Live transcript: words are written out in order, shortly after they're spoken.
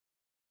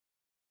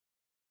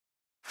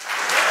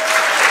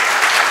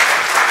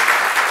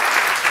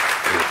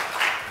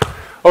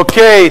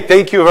Okay,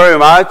 thank you very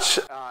much.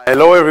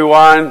 Hello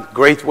everyone,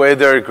 great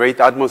weather,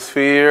 great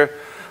atmosphere.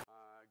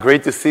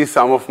 Great to see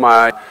some of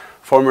my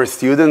former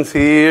students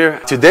here.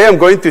 Today I'm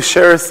going to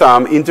share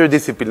some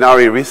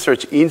interdisciplinary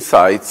research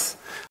insights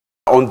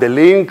on the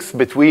links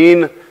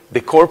between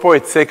the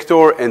corporate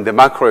sector and the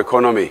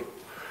macroeconomy.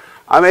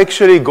 I'm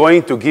actually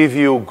going to give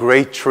you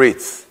great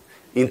treats,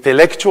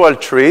 intellectual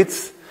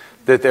treats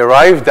that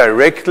arrive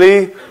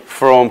directly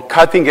from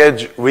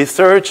cutting-edge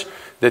research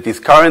that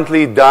is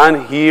currently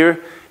done here,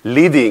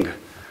 leading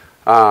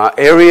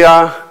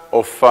area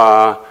of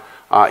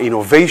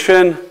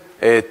innovation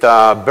at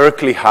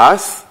Berkeley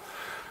has.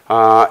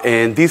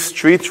 And this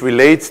treat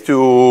relates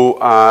to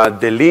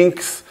the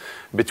links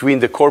between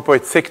the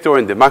corporate sector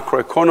and the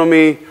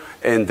macroeconomy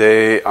and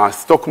the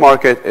stock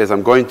market, as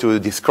I'm going to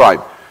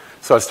describe.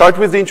 So I'll start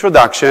with the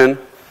introduction,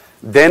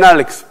 then I'll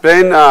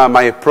explain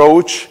my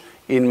approach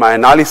in my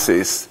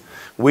analysis,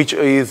 which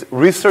is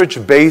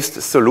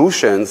research-based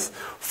solutions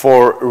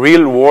for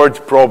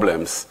real-world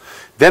problems.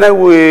 Then I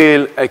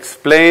will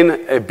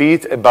explain a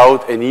bit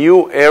about a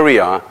new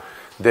area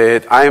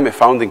that I am a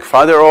founding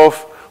father of,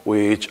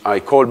 which I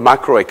call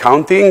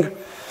macroaccounting.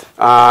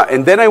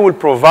 And then I will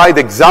provide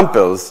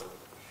examples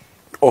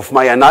of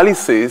my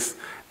analysis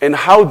and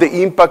how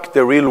they impact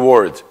the real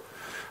world.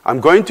 I'm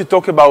going to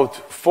talk about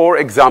 4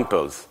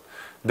 examples.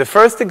 The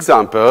first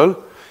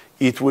example,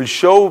 it will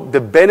show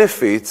the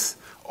benefits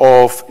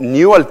of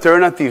new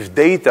alternative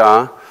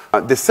data.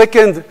 The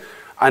second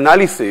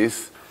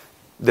analysis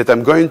that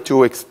I'm going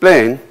to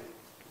explain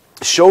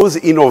shows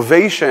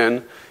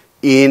innovation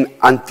in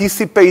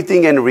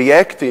anticipating and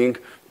reacting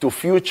to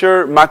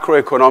future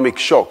macroeconomic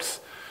shocks.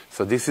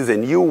 So this is a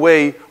new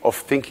way of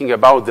thinking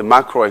about the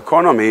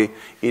macroeconomy.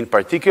 In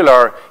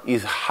particular,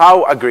 is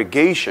how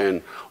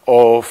aggregation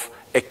of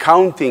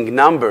accounting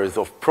numbers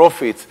of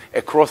profits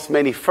across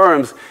many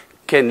firms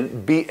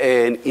can be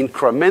an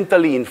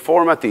incrementally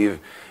informative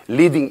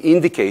leading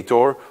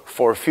indicator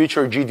for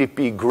future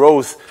GDP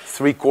growth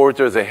 3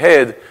 quarters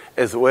ahead,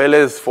 as well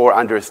as for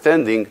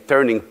understanding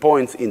turning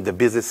points in the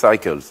business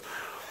cycles.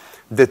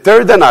 The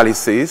third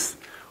analysis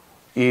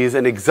is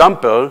an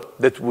example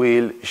that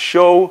will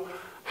show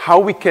how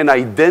we can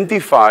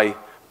identify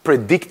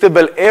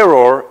predictable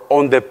error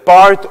on the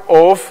part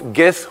of,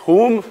 guess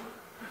whom?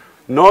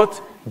 Not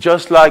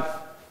just like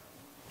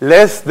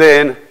less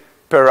than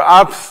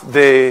perhaps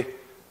the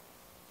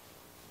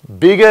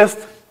biggest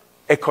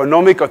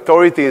economic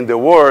authority in the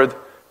world,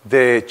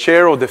 the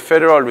chair of the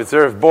Federal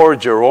Reserve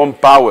Board, Jerome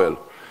Powell.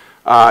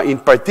 In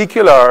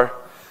particular,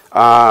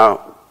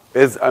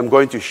 as I'm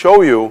going to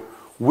show you,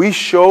 we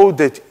show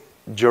that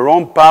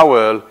Jerome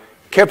Powell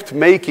kept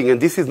making, and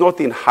this is not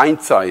in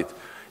hindsight,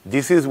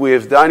 this is, we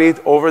have done it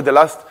over the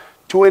last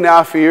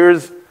 2.5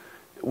 years,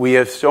 we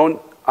have shown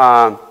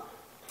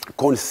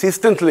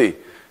consistently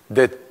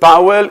that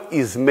Powell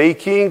is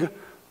making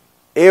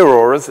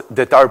errors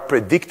that are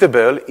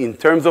predictable in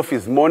terms of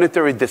his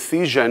monetary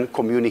decision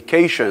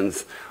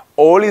communications.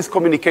 All his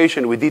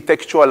communication, we did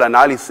textual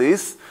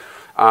analysis,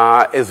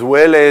 as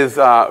well as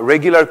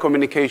regular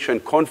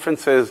communication,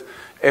 conferences,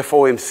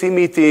 FOMC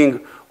meeting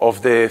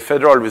of the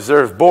Federal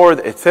Reserve Board,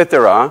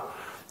 etc.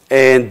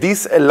 And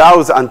this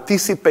allows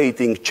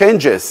anticipating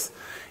changes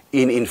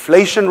in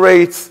inflation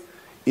rates,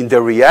 in the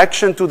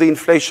reaction to the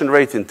inflation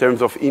rates in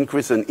terms of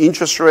increase in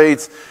interest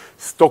rates,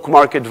 stock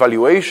market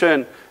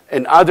valuation,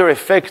 and other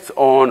effects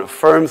on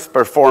firms'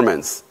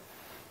 performance.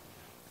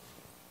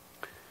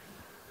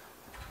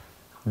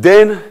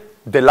 Then,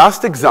 the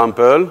last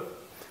example,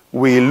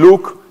 we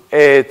look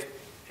at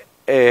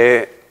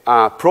a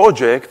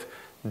project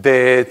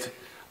that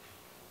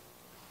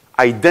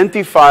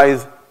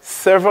identifies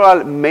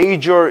several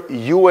major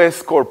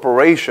US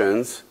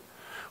corporations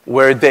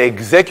where the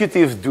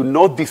executives do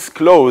not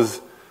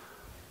disclose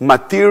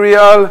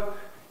material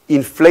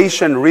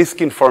inflation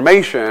risk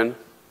information,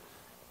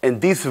 and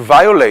this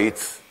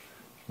violates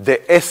the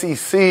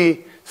SEC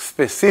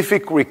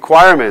specific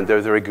requirement.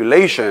 There's a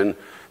regulation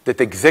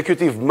that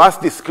executives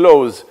must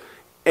disclose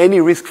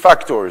any risk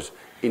factors,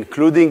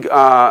 including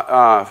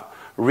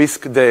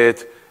risk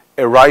that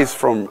arise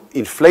from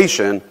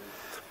inflation.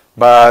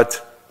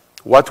 But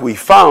what we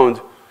found,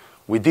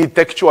 we did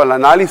textual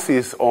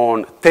analysis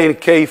on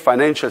 10K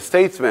financial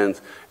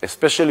statements,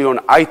 especially on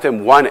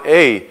item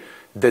 1A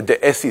that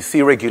the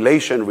SEC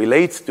regulation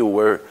relates to,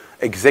 where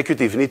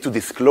executives need to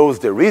disclose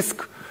the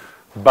risk.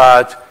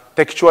 But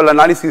textual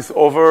analysis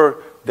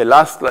over the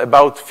last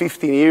about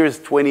 15 years,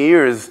 20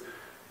 years,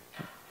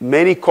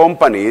 many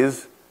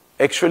companies,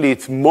 actually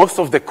it's most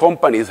of the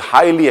companies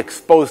highly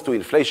exposed to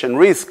inflation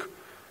risk,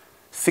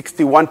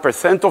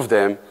 61% of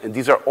them, and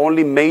these are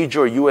only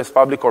major US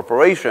public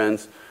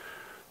corporations,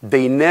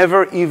 they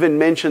never even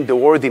mentioned the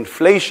word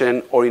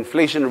inflation or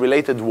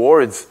inflation-related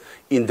words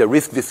in the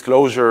risk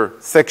disclosure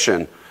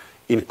section,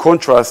 in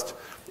contrast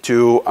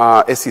to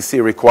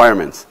SEC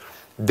requirements.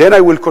 Then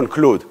I will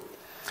conclude.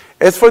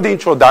 As for the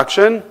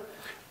introduction,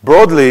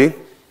 broadly,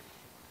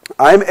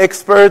 I'm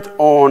expert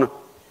on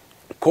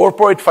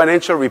corporate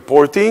financial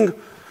reporting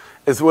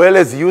as well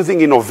as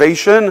using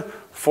innovation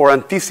for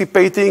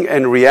anticipating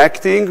and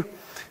reacting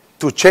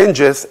to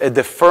changes at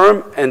the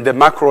firm and the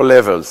macro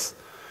levels.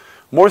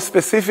 More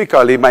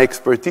specifically, my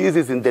expertise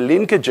is in the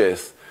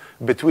linkages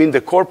between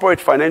the corporate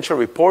financial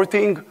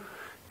reporting,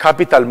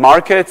 capital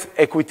markets,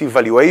 equity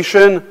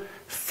valuation,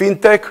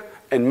 fintech,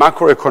 and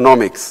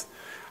macroeconomics.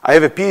 I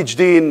have a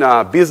PhD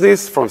in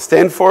business from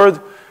Stanford,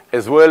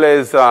 as well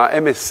as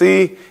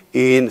MSc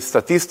in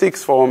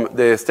statistics from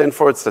the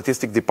Stanford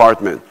Statistics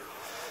Department.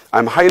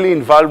 I'm highly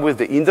involved with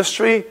the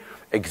industry,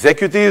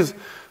 executives,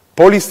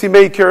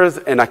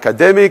 policymakers, and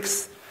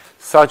academics,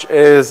 such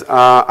as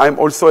I'm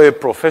also a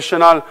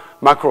professional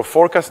macro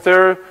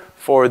forecaster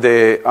for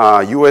the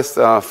US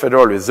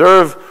Federal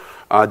Reserve.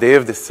 They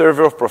have the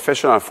Survey of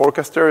Professional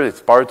Forecasters.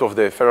 It's part of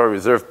the Federal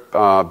Reserve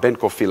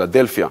Bank of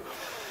Philadelphia.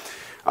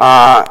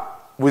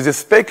 With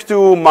respect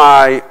to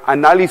my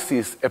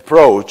analysis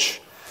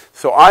approach,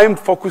 so I'm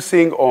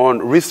focusing on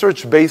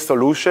research-based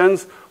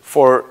solutions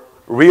for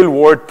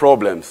real-world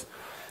problems.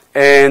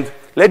 And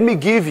let me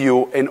give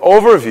you an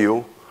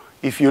overview.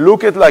 If you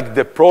look at like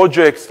the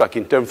projects, like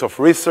in terms of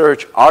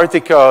research,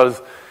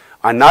 articles,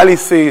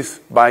 analysis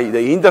by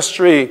the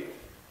industry,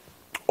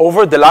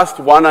 over the last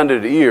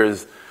 100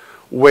 years,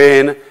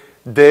 when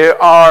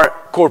there are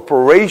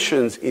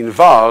corporations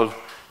involved,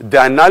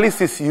 the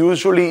analysis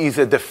usually is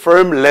at the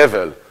firm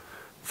level.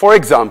 For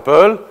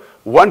example,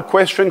 one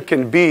question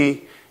can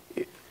be,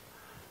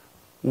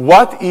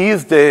 what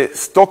is the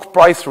stock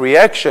price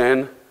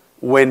reaction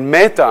when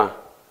Meta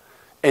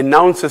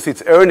announces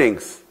its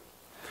earnings?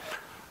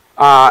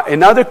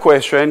 Another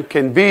question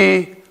can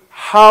be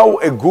how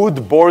a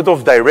good board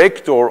of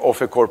directors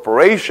of a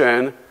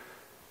corporation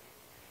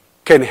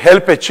can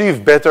help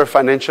achieve better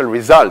financial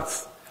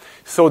results.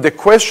 So the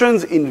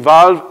questions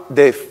involve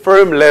the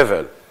firm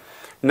level.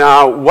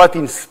 Now, what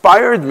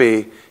inspired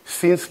me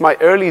since my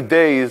early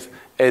days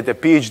at the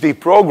PhD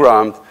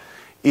program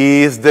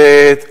is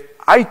that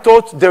I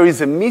thought there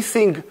is a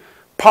missing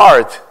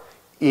part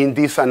in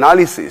this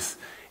analysis.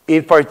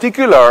 In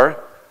particular,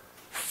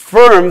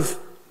 firms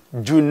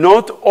do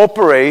not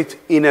operate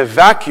in a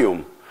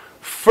vacuum.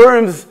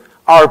 Firms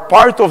are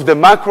part of the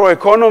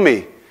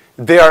macroeconomy.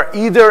 They are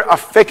either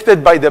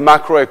affected by the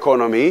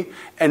macroeconomy,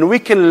 and we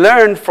can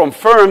learn from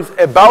firms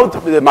about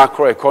the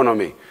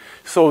macroeconomy.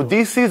 So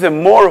this is a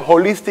more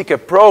holistic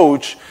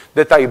approach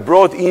that I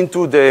brought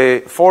into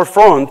the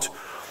forefront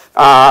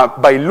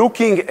by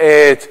looking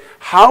at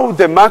how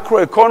the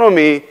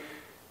macroeconomy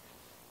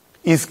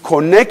is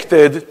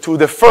connected to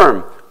the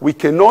firm. We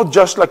cannot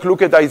just like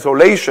look at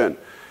isolation.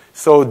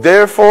 So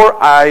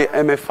therefore, I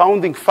am a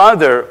founding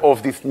father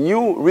of this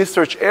new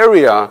research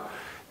area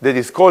that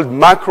is called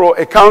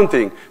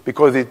macroaccounting,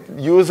 because it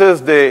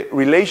uses the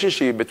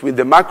relationship between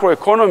the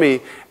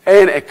macroeconomy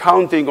and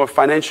accounting of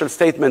financial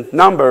statement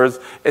numbers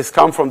as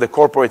come from the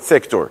corporate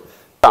sector.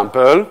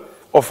 Example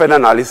of an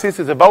analysis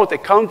is about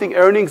accounting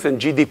earnings and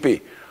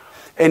GDP.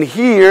 And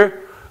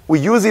here, we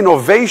use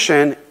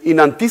innovation in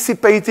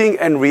anticipating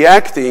and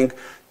reacting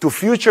to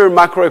future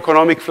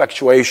macroeconomic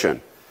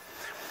fluctuation.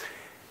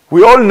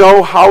 We all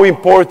know how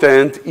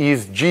important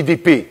is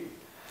GDP.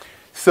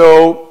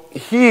 So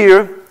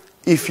here,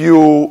 if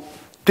you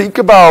think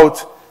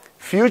about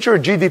future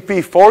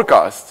GDP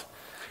forecast,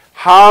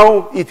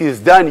 how it is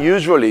done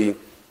usually,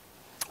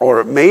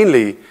 or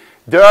mainly,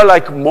 there are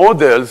like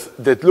models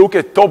that look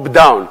at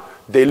top-down.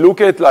 They look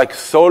at like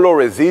solo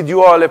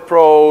residual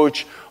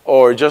approach,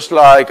 or just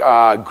like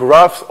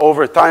graphs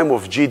over time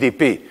of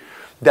GDP.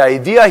 The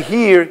idea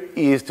here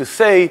is to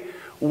say,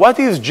 what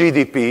is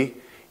GDP?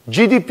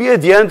 GDP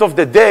at the end of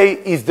the day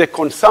is the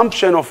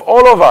consumption of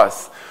all of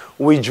us.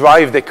 We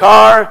drive the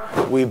car,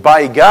 we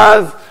buy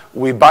gas,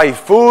 we buy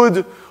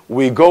food,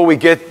 we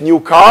get new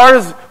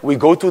cars, we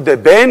go to the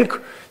bank.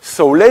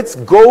 So let's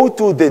go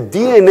to the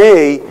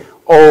DNA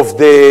of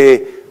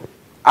the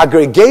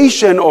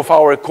aggregation of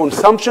our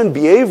consumption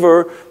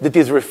behavior that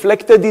is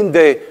reflected in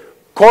the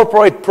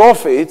corporate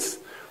profits,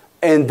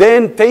 and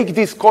then take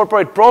these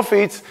corporate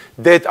profits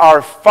that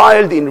are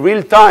filed in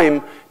real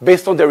time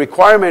based on the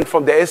requirement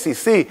from the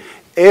SEC.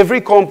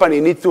 Every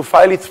company needs to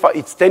file its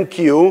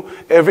 10Q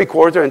every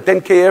quarter and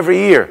 10K every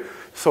year.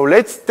 So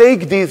let's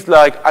take this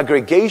like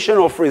aggregation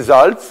of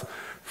results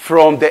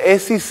from the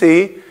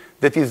SEC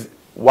that is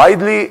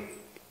widely,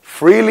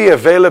 freely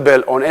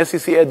available on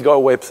SEC EDGAR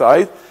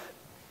website.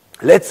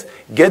 Let's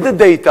get the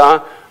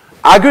data,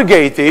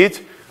 aggregate it.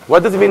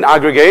 What does it mean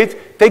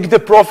aggregate? Take the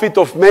profit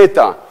of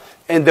Meta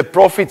and the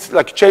profits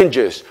like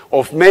changes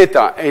of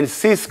Meta and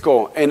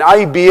Cisco and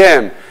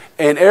IBM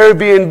and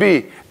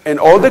Airbnb and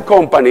all the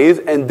companies,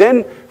 and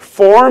then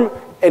form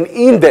an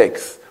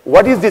index.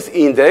 What is this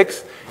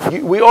index?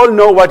 We all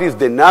know what is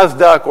the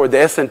NASDAQ or the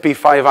S&P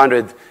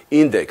 500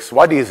 index.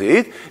 What is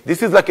it?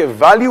 This is like a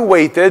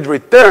value-weighted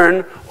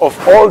return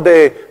of all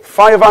the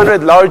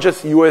 500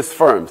 largest US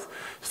firms.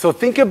 So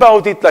think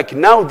about it like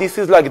now this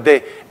is like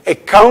the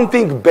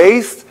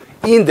accounting-based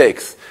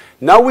index.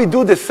 Now we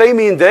do the same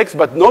index,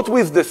 but not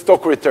with the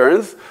stock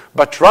returns,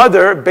 but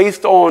rather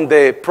based on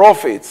the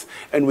profits.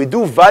 And we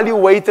do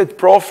value-weighted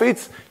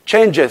profits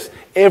changes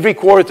every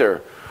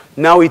quarter.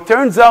 Now it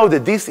turns out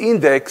that this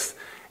index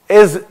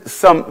has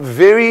some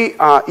very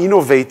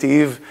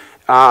innovative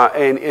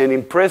and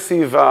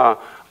impressive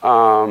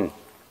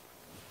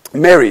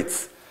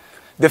merits.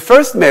 The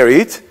first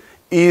merit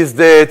is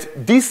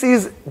that this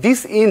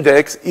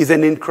index is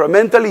an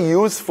incrementally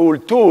useful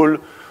tool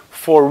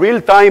for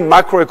real-time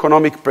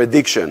macroeconomic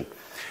prediction.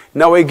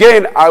 Now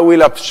again, I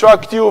will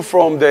abstract you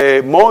from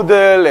the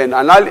model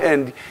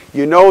and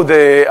you know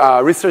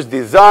the research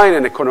design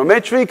and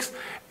econometrics,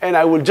 and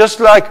I will just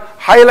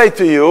highlight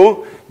to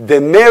you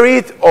the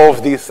merit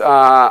of this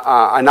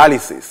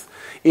analysis.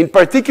 In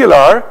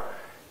particular,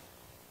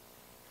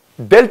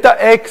 delta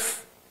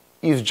X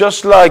is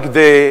just like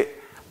the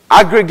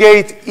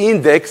aggregate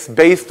index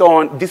based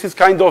on, this is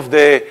kind of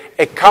the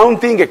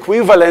accounting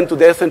equivalent to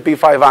the S&P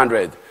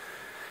 500.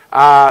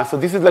 So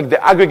this is like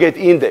the aggregate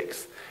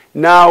index.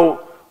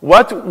 Now,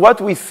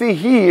 what we see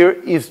here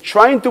is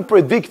trying to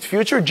predict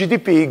future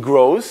GDP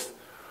growth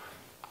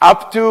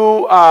up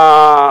to,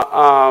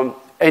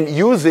 and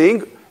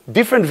using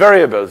different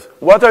variables.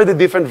 What are the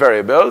different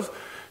variables?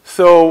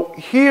 So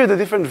here the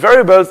different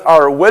variables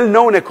are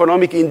well-known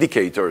economic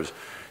indicators.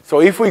 So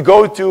if we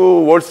go to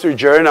Wall Street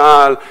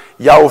Journal,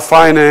 Yahoo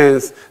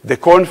Finance, the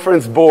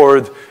Conference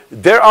Board,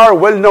 there are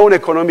well-known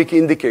economic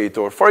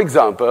indicators. For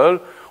example,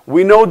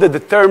 we know that the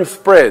term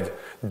spread,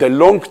 the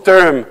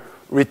long-term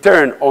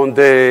return on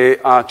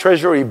the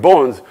treasury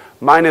bonds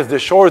minus the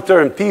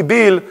short-term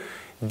T-bill,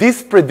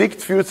 this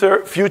predicts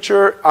future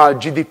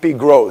GDP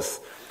growth.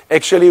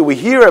 Actually, we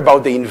hear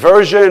about the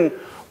inversion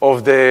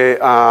of the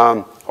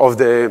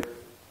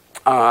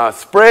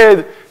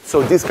spread,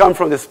 so this comes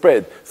from the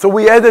spread. So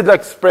we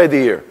added spread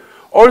here.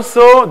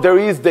 Also, there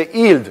is the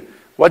yield.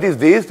 What is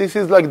this? This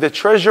is like the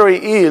treasury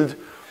yield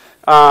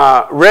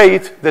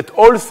rate that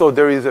also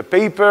there is a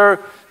paper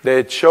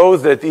that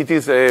shows that it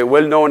is a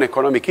well-known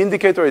economic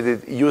indicator. It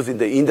is used in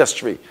the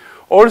industry.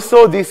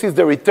 Also, this is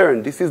the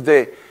return. This is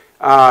the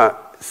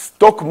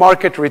stock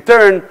market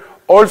return,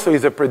 also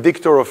is a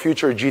predictor of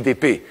future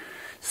GDP.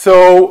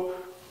 So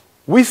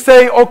we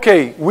say,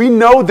 okay, we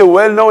know the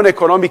well-known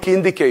economic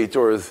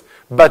indicators,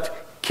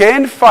 but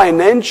can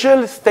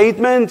financial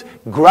statement,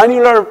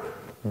 granular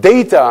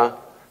data,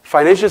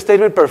 financial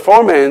statement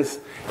performance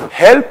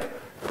help?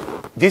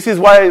 This is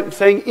why I'm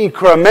saying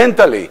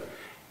incrementally.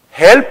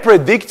 Help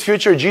predict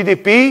future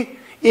GDP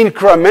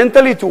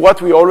incrementally to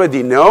what we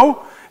already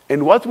know?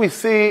 And what we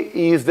see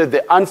is that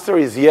the answer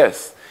is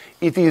yes.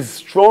 It is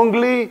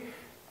strongly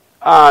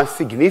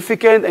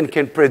significant and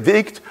can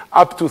predict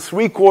up to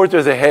 3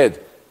 quarters ahead.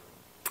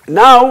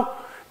 Now,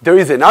 there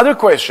is another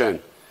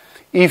question.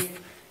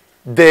 If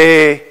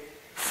the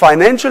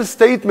financial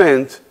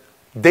statement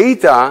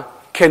data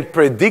can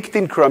predict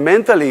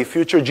incrementally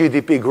future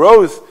GDP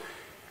growth,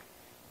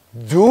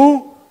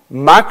 do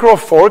macro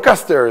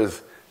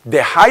forecasters,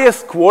 the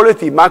highest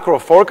quality macro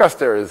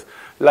forecasters,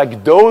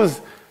 like those,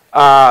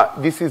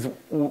 this is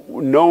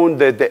known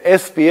that the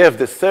SPF,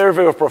 the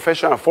Survey of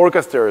Professional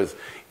Forecasters,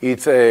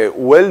 it's a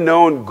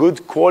well-known,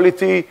 good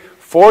quality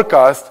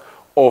forecast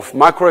of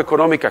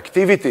macroeconomic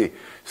activity.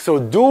 So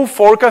do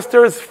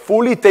forecasters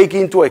fully take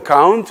into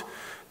account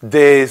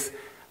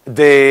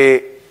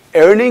the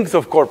earnings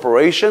of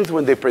corporations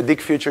when they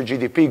predict future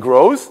GDP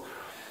growth?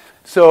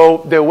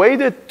 So the way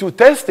to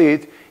test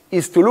it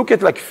is to look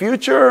at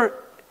future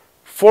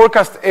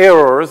forecast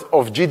errors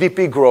of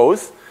GDP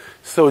growth.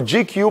 So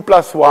GQ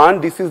plus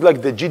 1, this is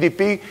like the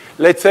GDP,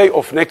 let's say,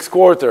 of next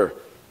quarter.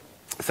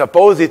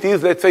 Suppose it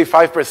is, let's say,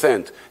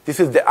 5%. This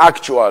is the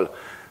actual.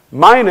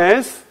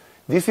 Minus,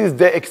 this is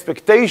the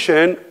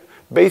expectation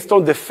based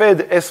on the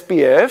Fed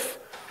SPF,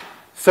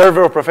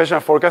 Survey of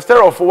Professional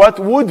Forecaster, of what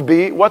would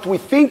be, what we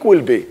think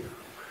will be.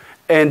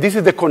 And this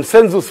is the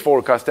consensus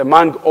forecast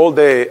among all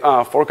the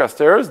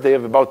forecasters. They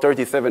have about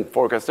 37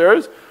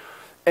 forecasters.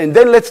 And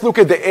then let's look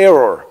at the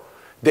error.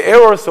 The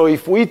error, so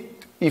if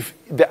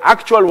the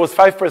actual was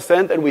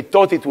 5% and we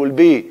thought it will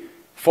be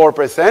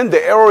 4%,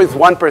 the error is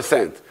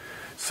 1%.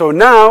 So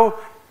now,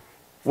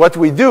 what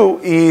we do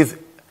is,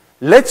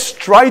 let's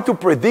try to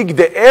predict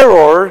the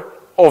error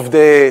of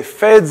the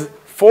Fed's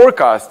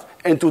forecast.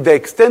 And to the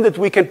extent that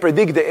we can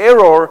predict the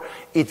error,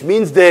 it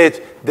means that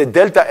the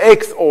delta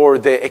X or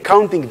the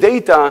accounting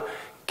data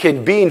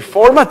can be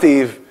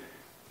informative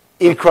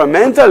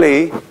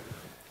incrementally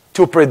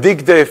to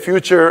predict the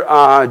future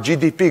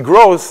GDP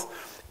growth,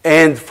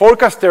 and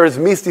forecasters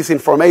miss this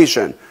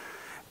information.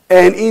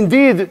 And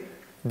indeed,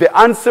 the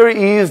answer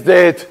is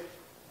that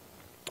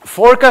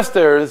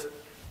forecasters,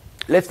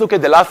 let's look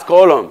at the last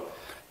column.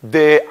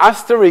 The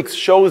asterisk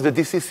shows that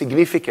this is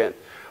significant.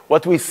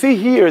 What we see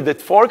here, that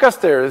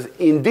forecasters,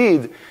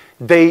 indeed,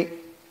 they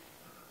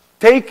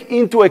take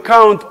into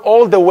account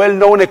all the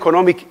well-known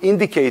economic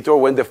indicator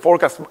when they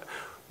forecast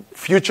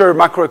future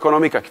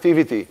macroeconomic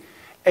activity,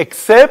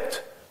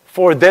 except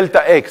for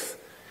delta X.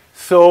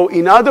 So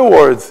in other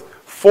words,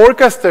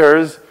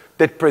 forecasters,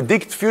 that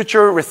predict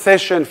future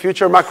recession,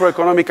 future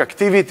macroeconomic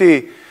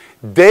activity,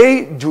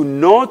 they do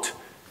not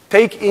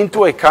take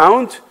into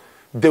account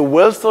the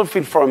wealth of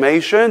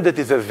information that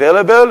is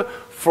available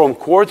from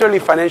quarterly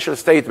financial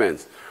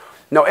statements.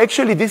 Now,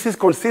 actually, this is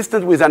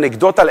consistent with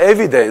anecdotal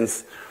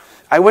evidence.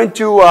 I went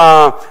to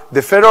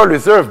the Federal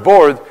Reserve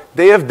Board.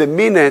 They have the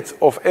minutes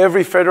of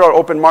every Federal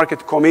Open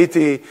Market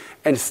Committee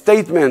and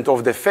statement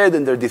of the Fed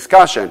and their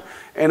discussion.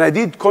 And I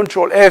did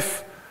Control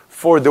F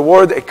for the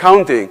word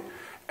accounting.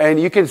 And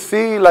you can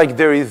see like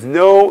there is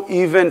no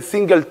even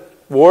single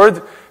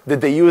word that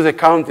they use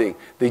accounting.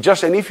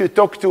 And if you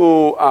talk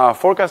to a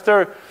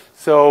forecaster,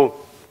 so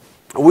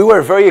we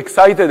were very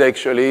excited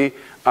actually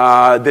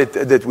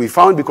that we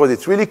found, because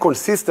it's really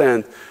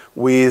consistent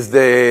with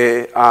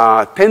the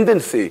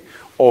tendency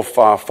of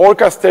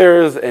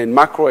forecasters and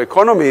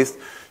macroeconomists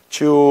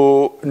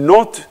to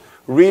not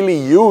really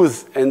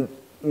use, and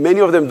many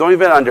of them don't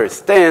even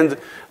understand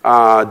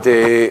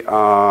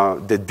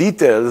the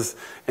details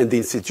and the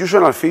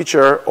institutional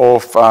feature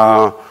of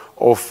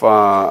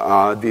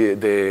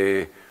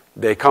the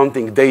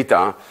accounting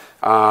data.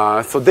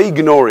 So they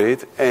ignore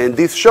it, and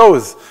this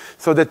shows.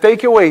 So the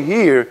takeaway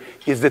here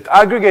is that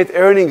aggregate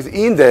earnings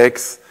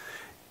index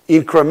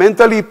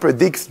incrementally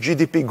predicts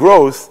GDP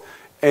growth,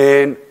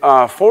 and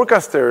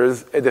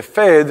forecasters at the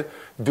Fed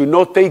do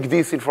not take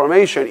this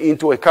information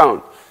into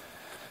account.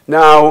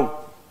 Now,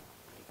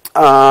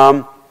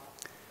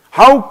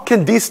 how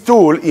can this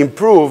tool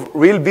improve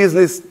real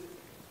business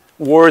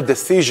world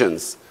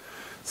decisions?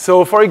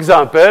 So, for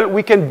example,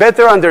 we can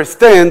better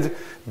understand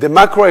the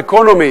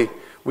macroeconomy.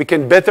 We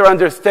can better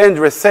understand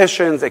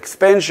recessions,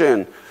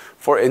 expansion,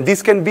 and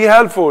this can be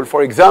helpful,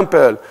 for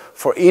example,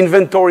 for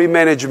inventory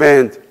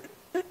management,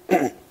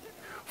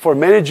 for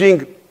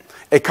managing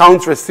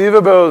accounts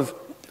receivables,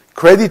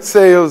 credit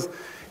sales,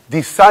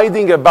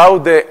 deciding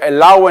about the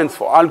allowance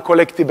for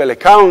uncollectible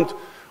account.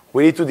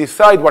 We need to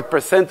decide what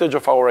percentage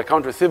of our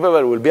account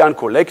receivable will be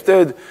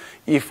uncollected.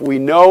 If we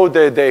know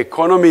that the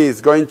economy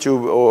is going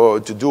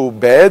to do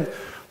bad,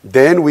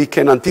 then we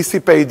can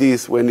anticipate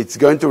this when it's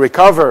going to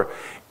recover.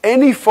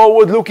 Any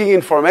forward-looking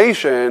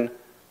information,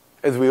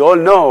 as we all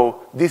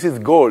know, this is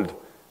gold.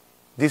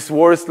 This is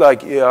worth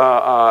like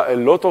a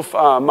lot of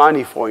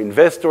money for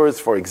investors,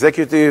 for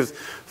executives,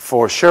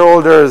 for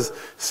shareholders.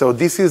 So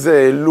this is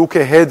a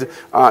look-ahead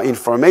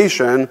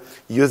information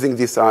using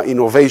this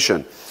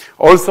innovation.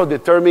 Also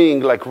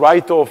determining like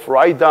write-off,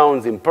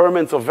 write-downs,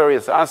 impairments of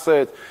various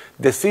assets,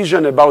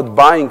 decision about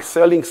buying,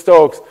 selling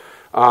stocks,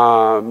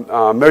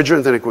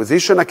 mergers and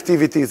acquisition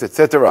activities,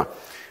 etc.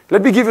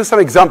 Let me give you some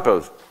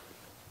examples.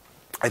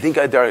 I think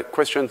there are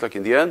questions like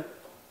in the end.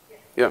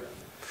 Yeah.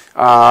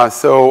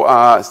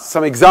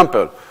 Some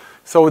example.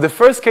 So the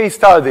first case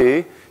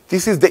study,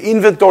 this is the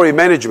inventory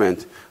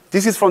management.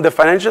 This is from the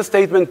financial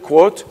statement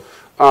quote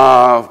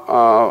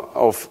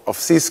of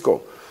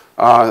Cisco.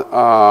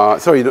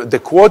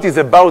 The quote is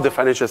about the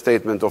financial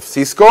statement of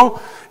Cisco,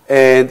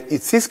 and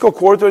its Cisco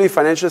quarterly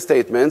financial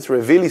statements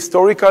reveal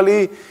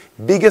historically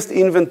biggest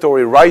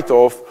inventory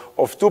write-off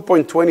of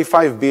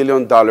 $2.25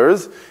 billion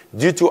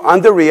due to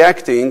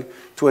underreacting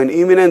to an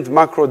imminent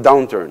macro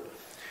downturn.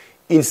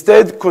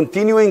 Instead,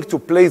 continuing to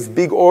place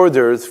big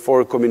orders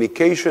for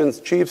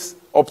communications, chips,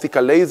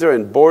 optical laser,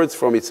 and boards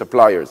from its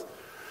suppliers.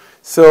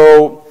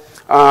 So,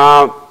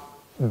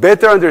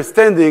 better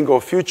understanding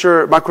of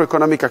future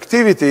macroeconomic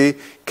activity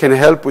can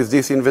help with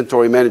this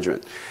inventory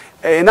management.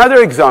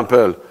 Another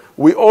example,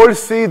 we all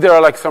see there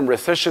are like some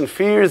recession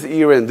fears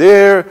here and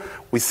there.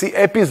 We see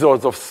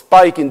episodes of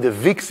spike in the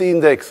VIX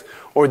index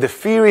or the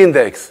fear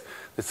index.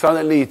 That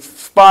suddenly it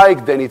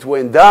spiked, then it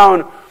went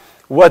down.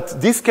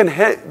 What this can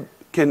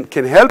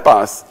help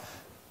us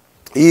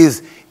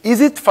is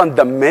it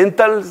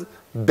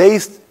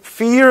fundamentals-based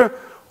fear,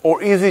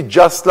 or is it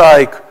just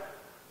like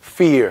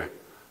fear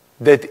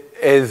that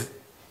is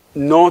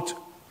not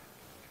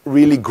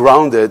really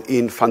grounded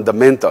in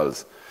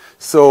fundamentals?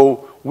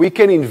 So we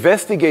can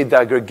investigate the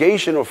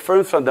aggregation of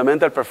firms'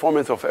 fundamental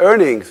performance of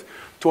earnings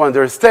to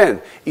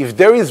understand if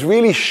there is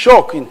really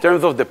shock in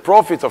terms of the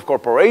profits of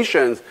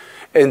corporations,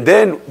 and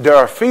then there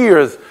are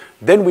fears,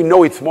 then we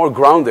know it's more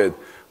grounded.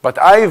 But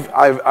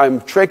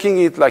I'm tracking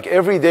it like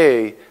every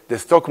day, the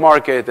stock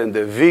market and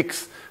the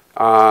VIX,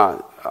 I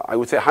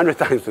would say 100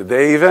 times a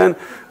day even.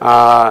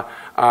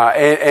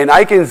 And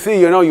I can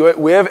see,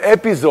 we have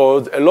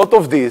episodes, a lot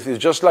of this is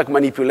just like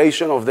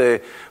manipulation of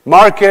the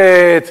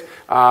market,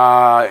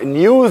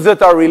 news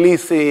that are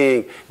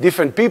releasing,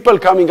 different people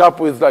coming up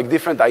with like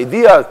different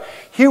ideas.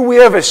 Here we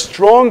have a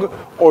strong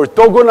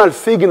orthogonal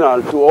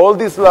signal to all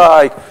these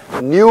like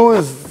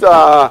news,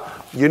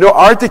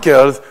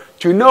 articles,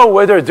 to know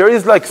whether there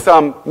is like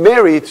some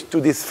merit to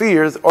these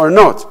fears or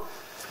not.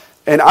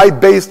 And I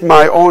based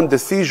my own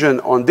decision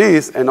on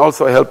this, and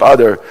also help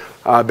other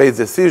base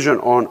decision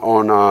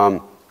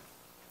on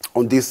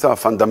this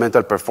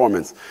fundamental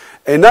performance.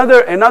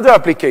 Another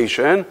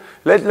application.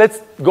 Let's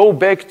go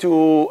back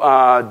to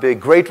the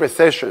Great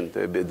Recession,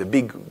 the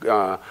big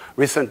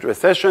recent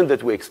recession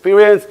that we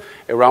experienced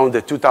around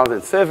the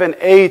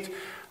 2007-8.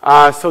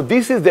 So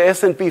this is the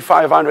S&P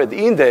 500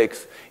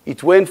 index.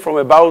 It went from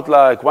about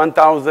like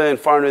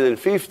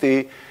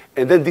 1,450,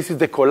 and then this is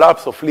the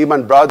collapse of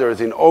Lehman Brothers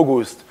in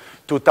August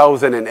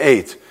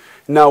 2008.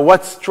 Now,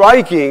 what's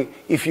striking,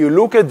 if you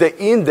look at the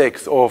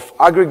index of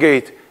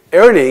aggregate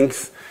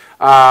earnings,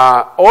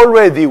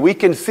 already we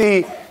can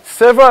see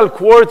several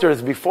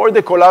quarters before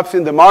the collapse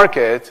in the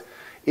market,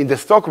 in the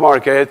stock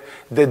market,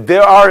 that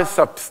there are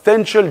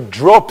substantial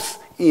drops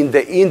in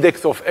the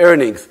index of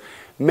earnings,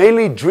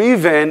 mainly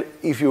driven,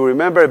 if you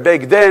remember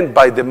back then,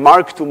 by the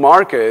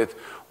mark-to-market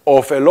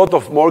of a lot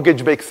of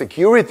mortgage-backed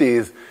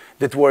securities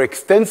that were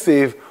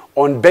extensive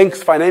on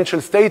banks'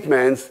 financial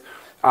statements,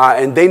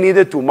 and they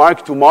needed to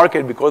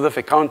mark-to-market because of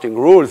accounting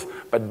rules.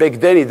 But back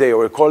then, they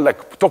were called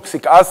like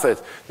toxic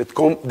assets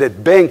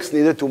that banks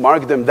needed to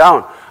mark them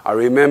down. I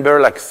remember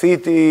like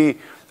Citi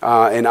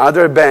and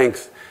other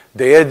banks,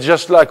 they had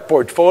just like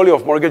portfolio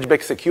of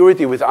mortgage-backed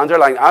security with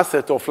underlying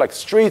assets of like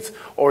streets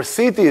or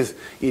cities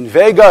in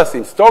Vegas,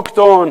 in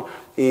Stockton,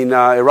 in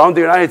around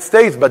the United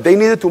States, but they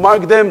needed to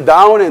mark them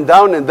down and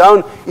down and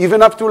down,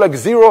 even up to like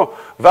zero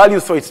value.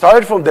 So it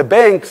started from the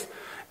banks,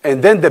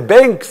 and then the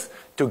banks,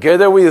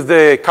 together with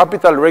the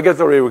capital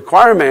regulatory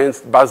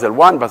requirements,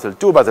 Basel I, Basel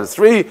II,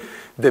 Basel III,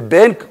 the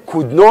bank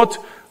could not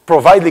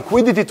provide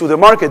liquidity to the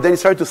market. Then it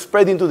started to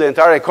spread into the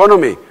entire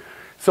economy.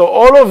 So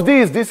all of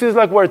this is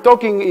like we're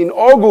talking in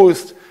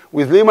August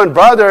with Lehman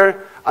Brothers,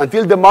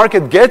 until the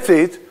market gets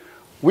it,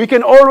 we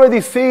can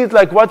already see it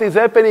like what is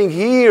happening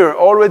here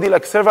already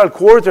like several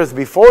quarters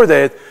before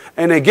that.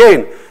 And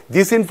again,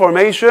 this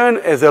information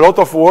has a lot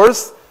of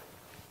worth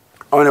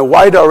on a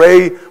wide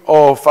array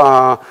of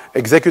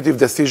executive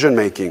decision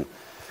making.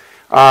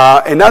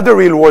 Another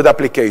real-world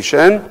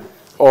application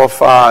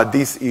of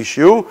this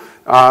issue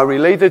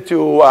related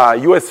to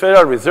U.S.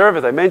 Federal Reserve.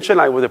 As I mentioned,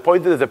 I was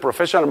appointed as a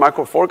professional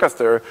macro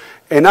forecaster,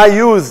 and I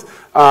use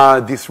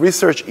this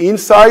research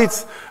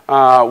insights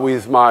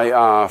with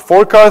my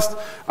forecast.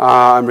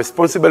 I'm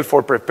responsible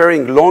for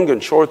preparing long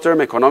and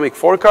short-term economic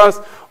forecasts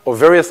of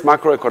various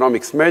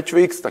macroeconomics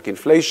metrics like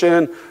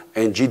inflation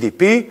and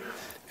GDP.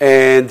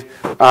 And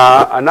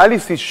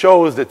analysis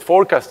shows that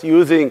forecast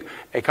using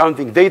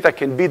accounting data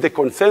can be the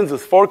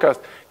consensus forecast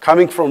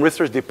coming from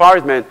research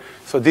department.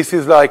 So this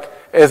is like,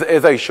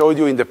 as I showed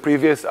you in the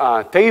previous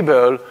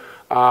table,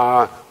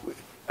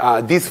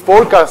 these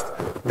forecasts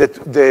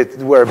that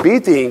we're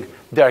beating,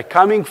 they are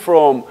coming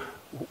from,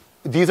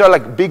 these are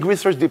like big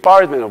research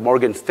departments of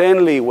Morgan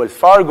Stanley, Wells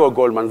Fargo,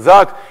 Goldman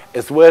Sachs,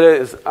 as well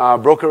as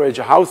brokerage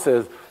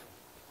houses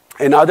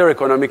and other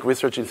economic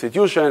research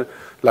institutions,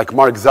 like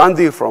Mark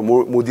Zandi from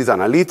Moody's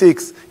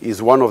Analytics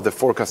is one of the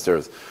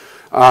forecasters.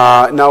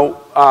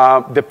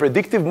 Now, the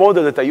predictive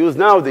model that I use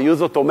now, they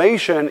use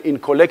automation in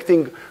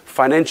collecting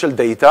financial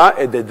data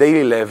at the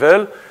daily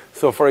level.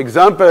 So, for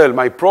example,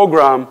 my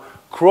program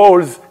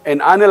crawls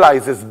and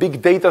analyzes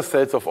big data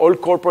sets of all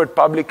corporate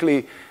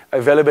publicly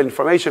available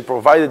information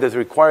provided as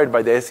required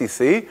by the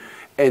SEC.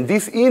 And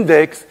this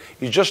index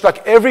is just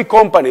like every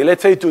company.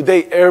 Let's say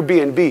today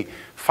Airbnb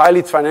file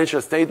its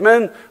financial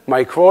statement,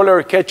 my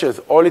crawler catches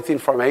all its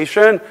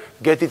information,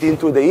 get it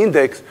into the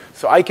index,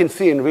 so I can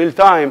see in real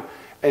time,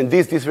 and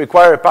this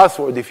requires a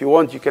password. If you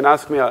want, you can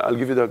ask me, I'll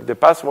give you the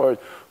password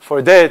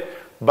for that,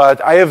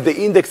 but I have the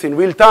index in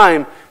real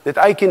time that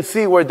I can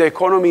see where the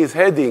economy is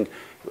heading.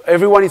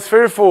 Everyone is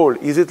fearful.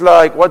 Is it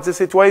like, what's the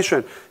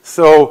situation?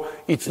 So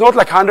it's not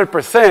like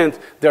 100%.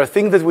 There are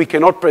things that we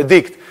cannot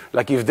predict,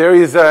 like if there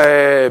is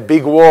a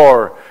big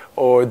war,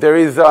 or there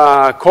is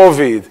a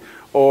COVID,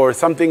 or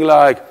something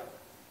like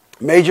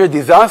major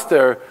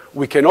disaster,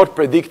 we cannot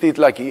predict it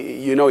like,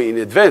 you know, in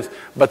advance.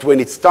 But when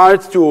it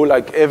starts to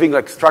like having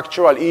like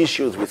structural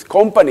issues with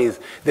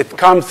companies that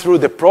come through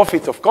the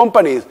profits of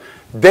companies,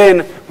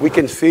 then we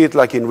can see it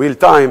like in real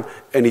time,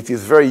 and it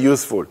is very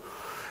useful.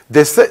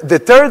 The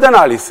third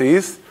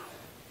analysis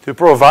to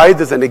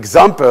provide as an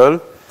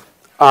example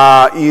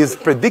is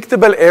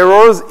predictable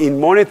errors in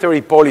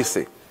monetary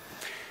policy.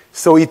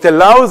 So it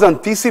allows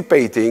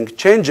anticipating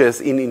changes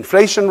in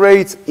inflation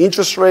rates,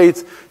 interest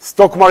rates,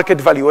 stock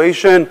market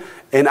valuation,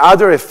 and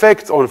other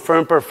effects on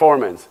firm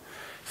performance.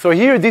 So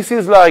here, this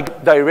is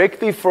like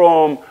directly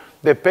from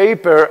the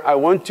paper I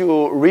want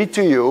to read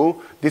to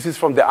you. This is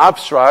from the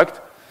abstract.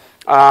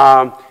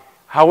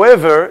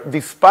 However,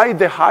 despite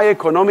the high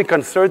economic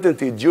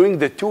uncertainty during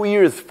the 2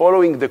 years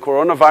following the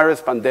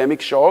coronavirus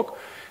pandemic shock,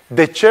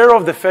 the chair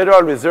of the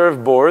Federal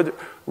Reserve Board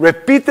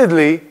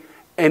repeatedly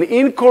and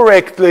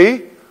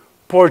incorrectly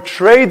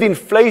portrayed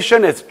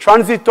inflation as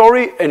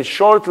transitory and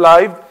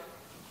short-lived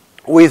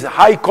with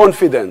high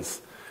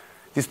confidence.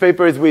 This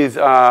paper is with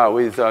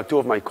two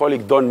of my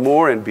colleagues, Don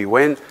Moore and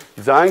Biwen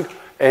Zhang,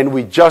 and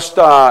we just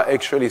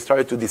actually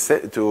started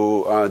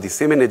to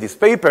disseminate this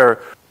paper.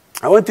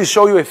 I want to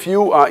show you a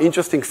few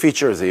interesting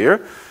features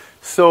here.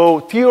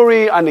 So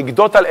theory,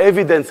 anecdotal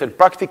evidence, and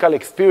practical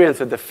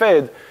experience at the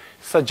Fed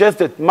suggest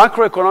that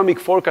macroeconomic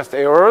forecast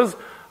errors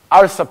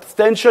are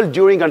substantial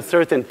during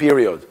uncertain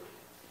periods.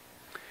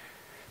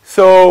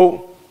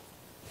 So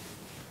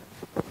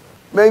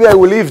maybe I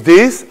will leave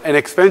this and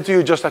explain to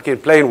you just like in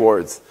plain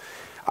words.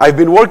 I've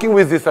been working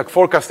with this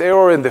forecast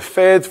error in the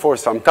Fed for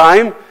some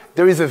time.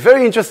 There is a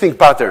very interesting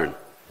pattern.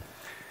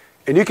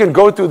 And you can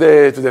go to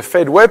the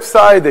Fed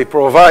website. They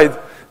provide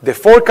the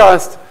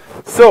forecast.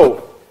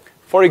 So,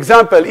 for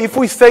example, if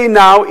we say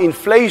now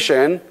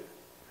inflation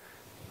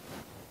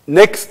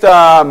next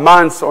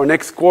month or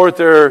next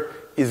quarter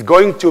is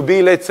going to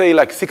be, let's say,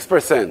 like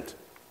 6%.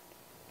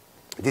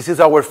 This is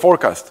our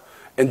forecast.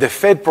 And the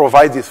Fed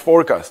provides this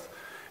forecast.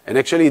 And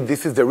actually,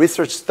 this is the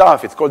research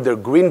staff. It's called the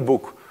Green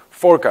Book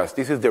forecast.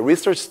 This is the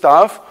research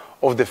staff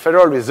of the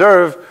Federal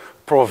Reserve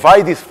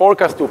provide this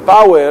forecast to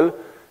Powell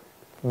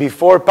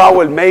before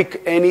Powell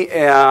make any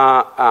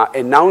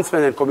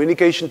announcement and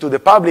communication to the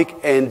public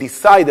and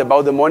decide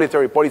about the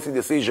monetary policy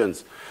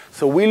decisions.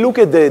 So we look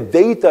at the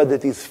data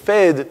that is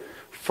fed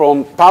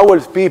from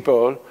Powell's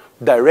people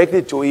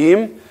directly to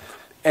him,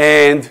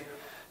 and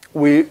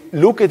we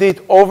look at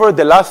it over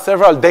the last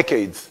several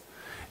decades.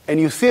 And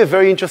you see a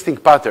very interesting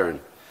pattern.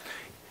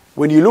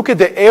 When you look at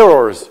the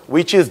errors,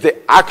 which is the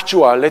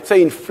actual, let's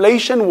say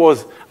inflation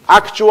was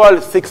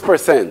actual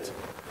 6%,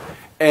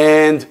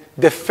 and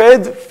the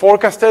Fed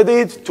forecasted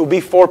it to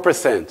be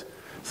 4%.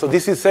 So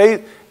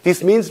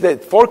this means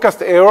that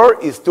forecast error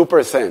is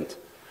 2%.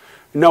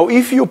 Now,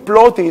 if you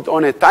plot it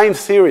on a time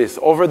series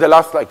over the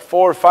last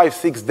 4, 5,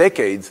 6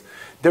 decades,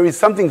 there is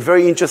something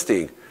very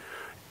interesting.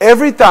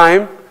 Every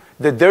time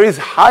that there is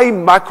high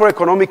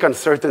macroeconomic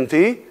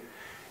uncertainty,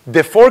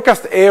 the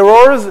forecast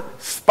errors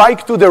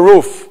spike to the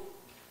roof.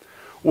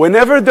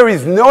 Whenever there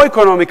is no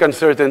economic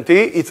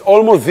uncertainty, it's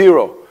almost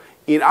zero.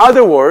 In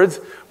other words,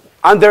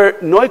 under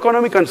no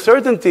economic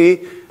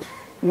uncertainty,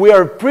 we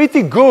are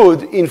pretty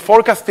good in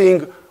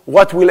forecasting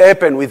what will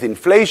happen with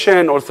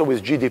inflation, also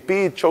with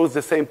GDP. It shows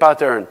the same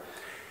pattern.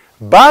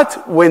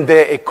 But when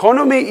the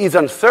economy is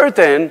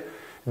uncertain,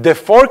 the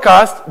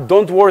forecasts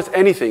don't worth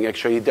anything,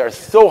 actually. They're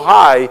so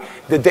high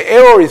that the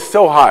error is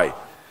so high.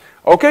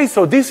 Okay,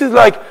 so this is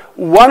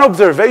one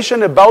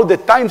observation about the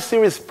time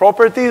series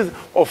properties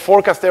of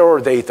forecast error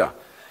data.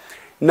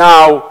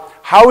 Now,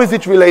 how is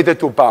it related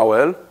to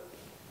Powell?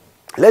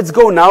 Let's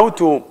go now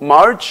to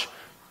March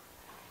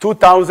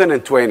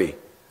 2020.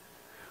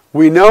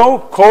 We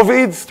know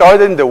COVID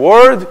started in the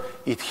world.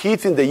 It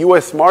hit in the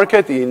US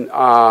market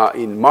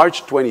in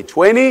March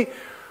 2020.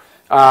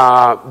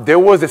 There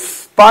was a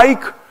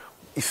spike,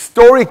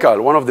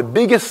 historical, one of the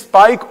biggest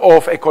spike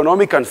of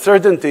economic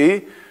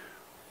uncertainty.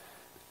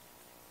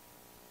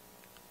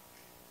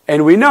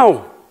 And we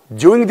know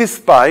during this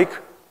spike,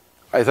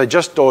 as I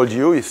just told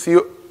you, you see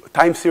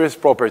time series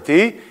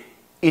property,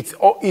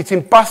 it's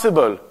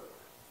impossible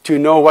to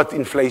know what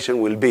inflation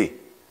will be.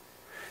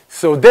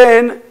 So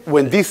then,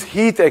 when this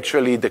hit,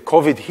 actually, the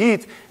COVID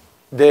hit,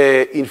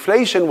 the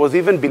inflation was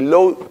even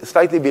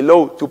slightly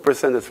below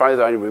 2%, as far as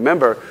I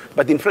remember,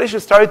 but inflation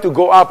started to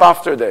go up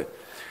after that.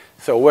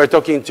 So we're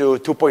talking to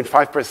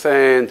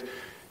 2.5%,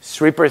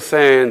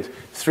 3%,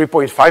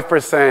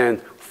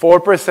 3.5%,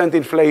 4%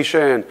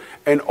 inflation,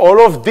 and all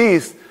of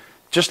this,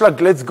 just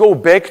let's go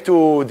back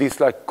to this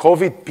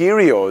COVID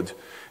period,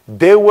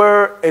 there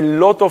were a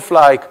lot of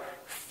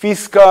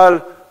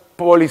fiscal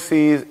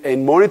policies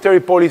and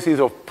monetary policies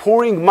of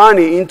pouring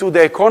money into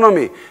the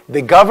economy.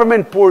 The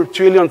government poured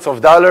trillions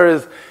of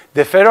dollars.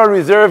 The Federal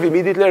Reserve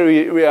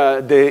immediately,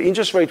 the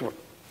interest rate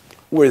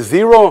were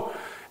zero.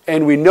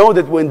 And we know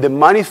that when the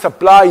money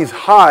supply is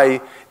high,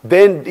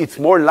 then it's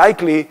more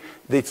likely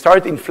they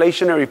start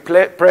inflationary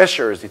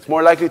pressures. It's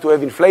more likely to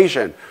have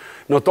inflation.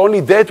 Not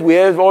only that, we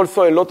have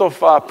also a lot of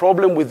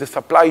problem with the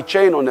supply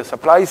chain on the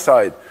supply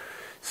side.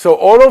 So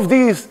all of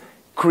these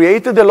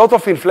created a lot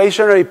of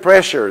inflationary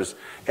pressures,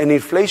 and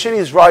inflation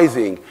is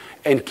rising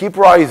and keep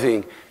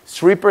rising,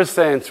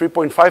 3%,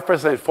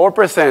 3.5%,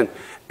 4%,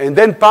 and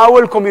then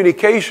Powell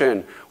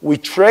communication, we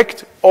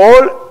tracked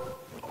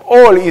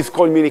all his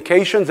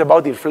communications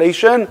about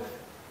inflation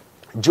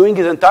during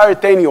his entire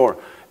tenure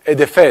at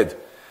the Fed.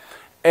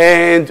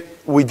 And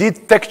we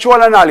did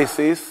textual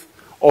analysis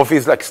of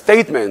his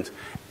statement,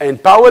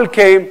 and Powell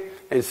came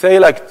and say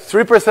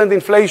 3%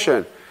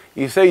 inflation.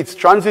 He say it's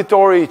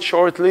transitory, it's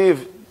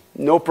short-lived,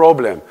 no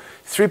problem.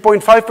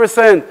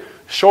 3.5%,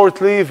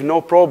 short-lived,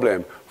 no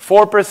problem.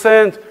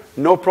 4%,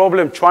 no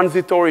problem,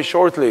 transitory,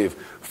 short-lived.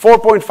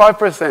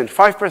 4.5%,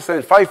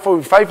 5%,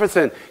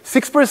 5.5%,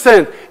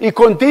 6%. It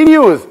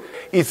continues.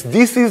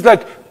 This is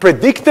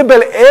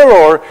predictable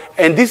error,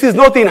 and this is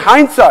not in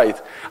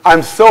hindsight.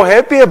 I'm so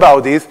happy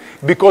about this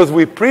because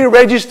we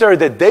pre-registered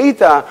the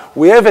data.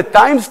 We have a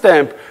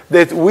timestamp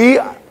that we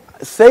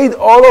said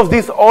all of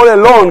this all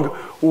along,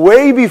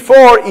 way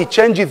before he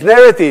changed his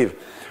narrative.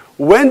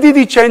 When did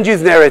he change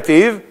his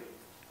narrative?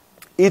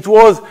 It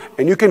was,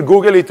 and you can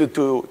Google it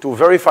to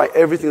verify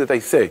everything that I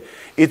say.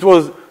 It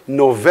was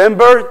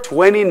November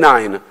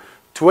 29,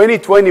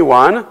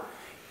 2021.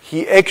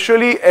 He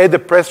actually had a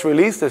press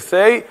release to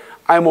say,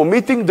 I'm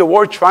omitting the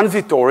word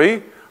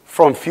transitory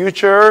from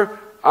future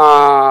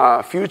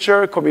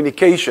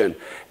communication.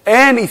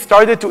 And he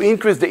started to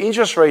increase the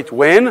interest rate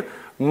when?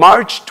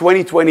 March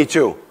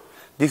 2022.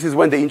 This is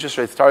when the interest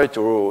rate started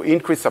to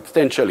increase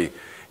substantially.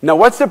 Now,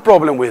 what's the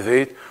problem with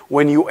it?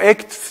 When you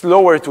act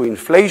slower to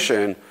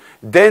inflation,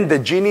 then the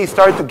genie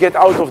starts to get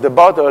out of the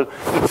bottle.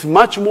 It's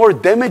much more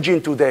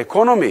damaging to the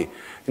economy.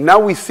 Now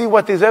we see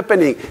what is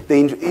happening.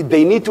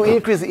 They need to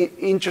increase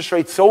interest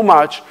rates so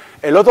much.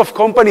 A lot of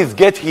companies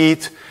get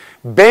hit.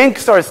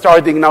 Banks are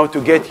starting now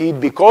to get hit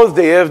because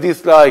they have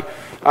this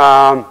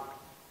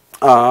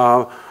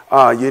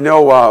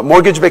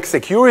mortgage-backed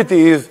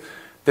securities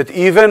that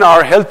even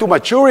are held to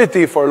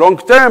maturity for long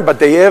term, but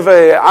they have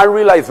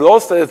unrealized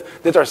losses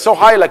that are so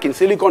high, like in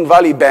Silicon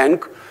Valley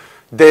Bank,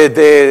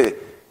 the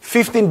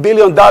 $15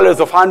 billion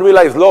of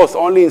unrealized loss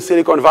only in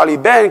Silicon Valley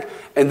Bank,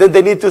 and then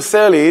they need to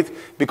sell it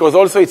because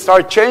also it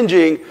starts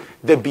changing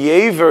the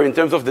behavior in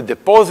terms of the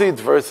deposit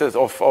versus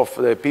of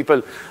the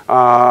people,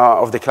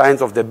 of the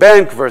clients of the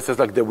bank versus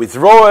like the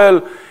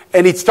withdrawal,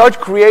 and it starts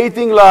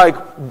creating like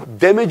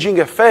damaging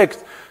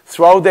effects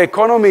throughout the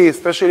economy,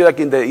 especially like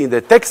in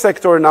the tech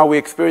sector. Now we're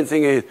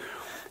experiencing it,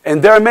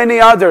 and there are many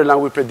other. Now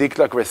we predict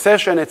like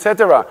recession,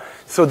 etc.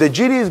 So the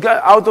genie is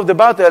out of the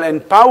bottle,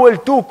 and Powell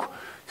took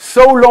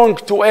so long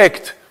to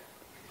act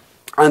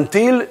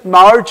until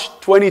March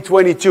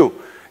 2022.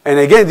 And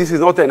again, this is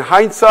not in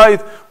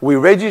hindsight. We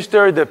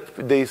registered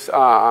this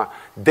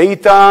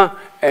data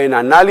and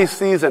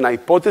analysis and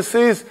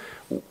hypothesis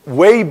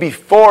way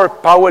before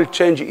Powell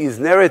changed his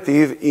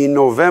narrative in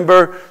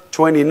November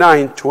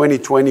 29,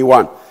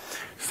 2021.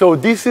 So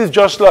this is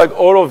just like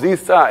all of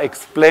this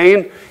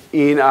explained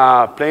in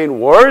plain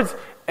words.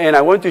 And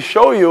I want to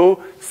show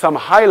you some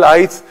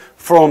highlights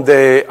from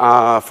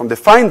the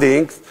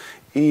findings.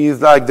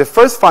 Is like the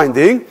first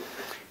finding,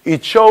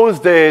 it shows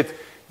that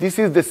this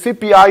is the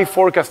CPI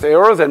forecast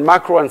errors and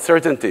macro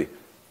uncertainty,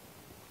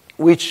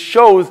 which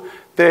shows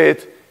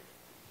that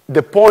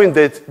the point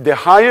that the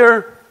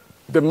higher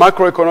the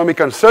macroeconomic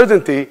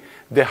uncertainty,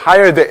 the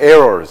higher the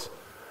errors.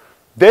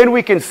 Then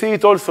we can see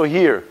it also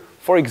here.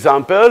 For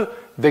example,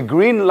 the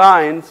green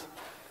lines,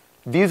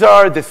 these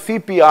are the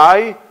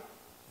CPI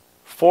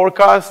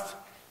forecast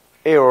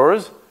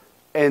errors,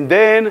 and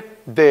then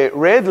the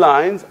red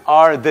lines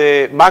are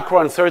the macro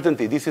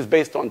uncertainty. This is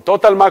based on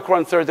total macro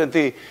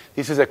uncertainty.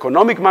 This is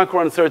economic macro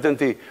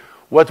uncertainty.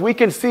 What we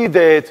can see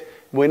that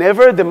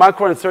whenever the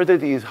macro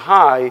uncertainty is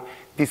high,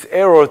 this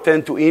error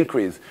tends to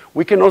increase.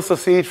 We can also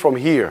see it from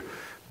here,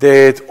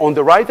 that on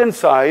the right-hand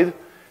side,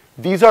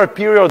 these are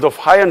periods of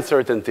high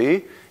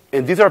uncertainty,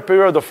 and these are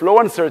periods of low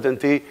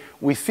uncertainty.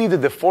 We see that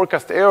the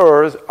forecast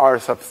errors are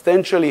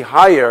substantially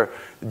higher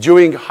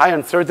during high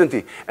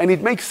uncertainty. And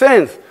it makes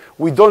sense.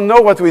 We don't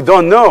know what we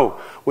don't know.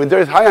 When there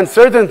is high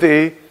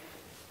uncertainty,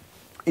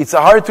 it's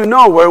hard to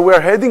know where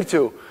we're heading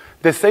to.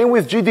 The same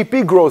with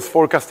GDP growth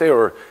forecast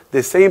error.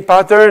 The same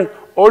pattern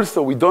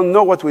also. We don't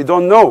know what we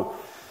don't know.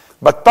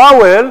 But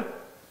Powell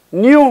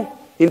knew,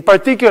 in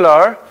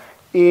particular,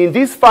 in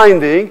this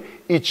finding,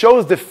 it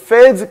shows the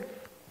Fed's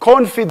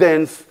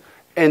confidence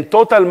and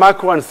total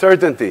macro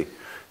uncertainty.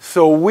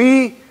 So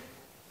we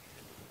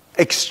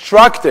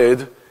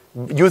extracted,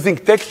 using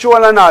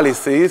textual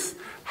analysis,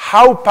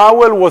 how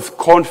Powell was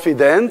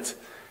confident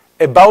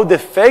about the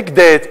fact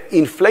that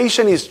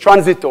inflation is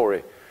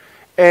transitory.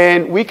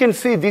 And we can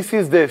see this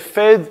is the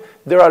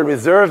Federal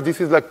Reserve. This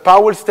is like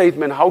Powell's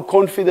statement, how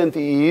confident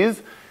he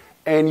is.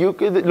 And you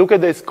can look at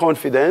this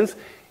confidence.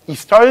 He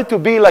started to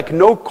be like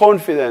no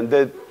confident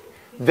that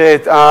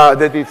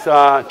it's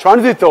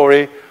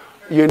transitory,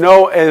 you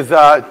know, as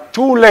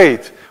too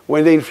late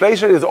when the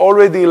inflation is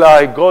already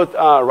like got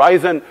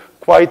risen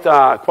quite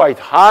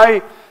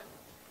high.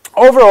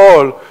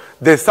 Overall,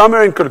 the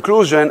summary and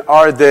conclusion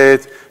are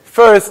that,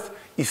 first,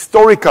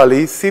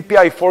 historically,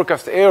 CPI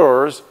forecast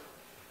errors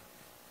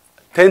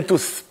tend to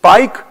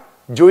spike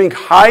during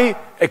high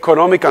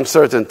economic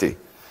uncertainty.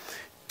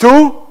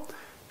 Two,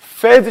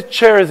 Fed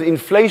chair's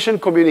inflation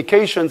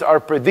communications are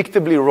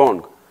predictably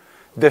wrong.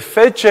 The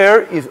Fed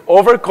chair is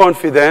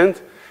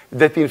overconfident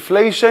that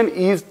inflation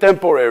is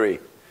temporary.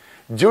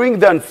 During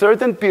the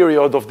uncertain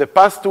period of the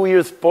past 2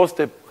 years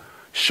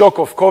post-shock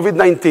of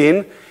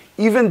COVID-19,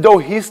 even though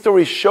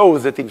history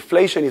shows that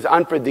inflation is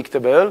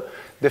unpredictable,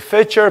 the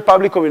Fed chair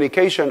public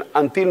communication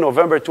until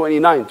November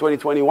 29,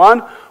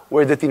 2021,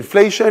 were that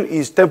inflation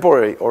is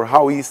temporary, or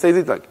how he said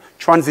it, like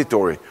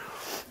transitory.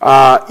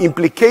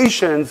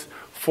 Implications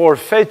for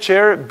Fed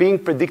chair being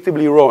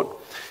predictably wrong.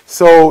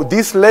 So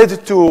this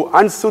led to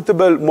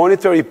unsuitable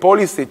monetary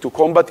policy to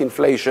combat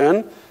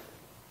inflation,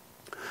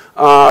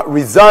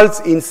 results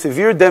in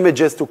severe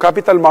damages to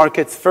capital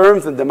markets,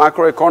 firms, and the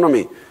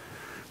macroeconomy.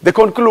 The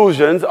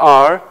conclusions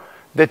are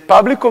that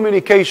public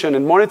communication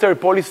and monetary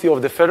policy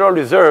of the Federal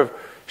Reserve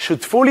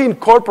should fully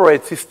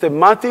incorporate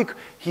systematic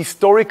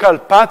historical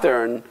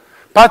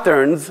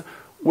patterns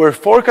where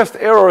forecast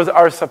errors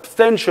are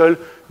substantial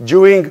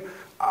during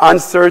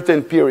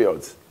uncertain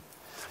periods.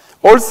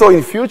 Also,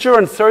 in future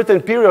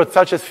uncertain periods,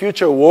 such as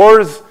future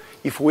wars,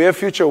 if we have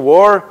future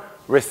war,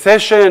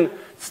 recession,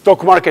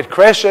 stock market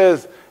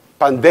crashes,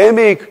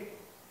 pandemic,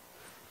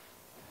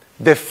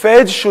 the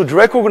Fed should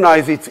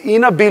recognize its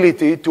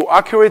inability to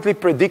accurately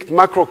predict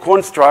macro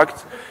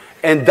constructs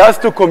and thus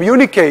to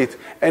communicate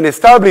and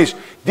establish.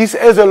 This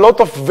has a lot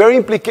of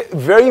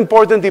very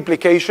important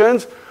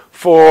implications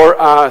for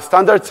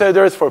standard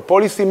setters, for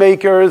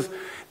policymakers.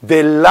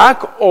 The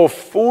lack of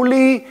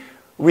fully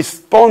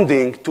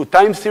responding to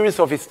time series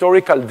of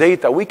historical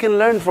data. We can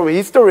learn from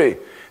history.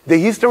 The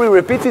history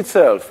repeats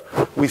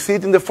itself. We see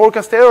it in the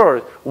forecast error.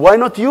 Why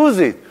not use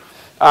it?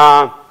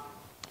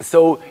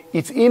 So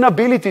its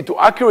inability to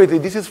accurately,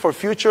 this is for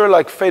future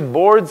like Fed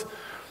boards,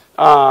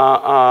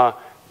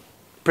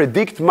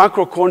 predict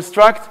macro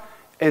construct,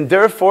 and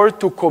therefore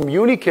to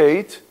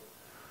communicate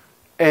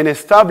and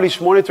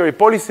establish monetary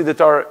policy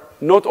that are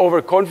not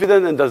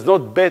overconfident and does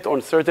not bet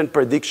on certain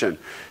prediction.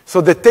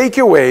 So the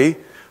takeaway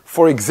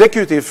for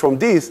executives from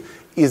this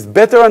is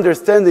better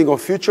understanding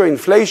of future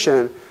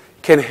inflation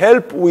can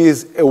help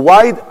with a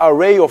wide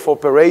array of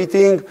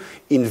operating,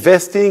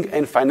 investing,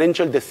 and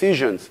financial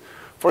decisions.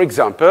 For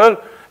example,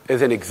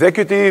 as an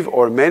executive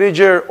or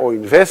manager or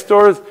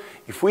investors,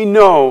 if we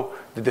know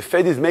that the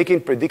Fed is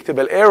making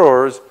predictable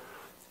errors,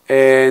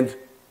 and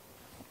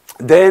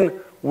then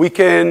we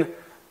can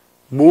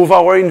move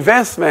our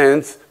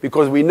investments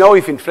because we know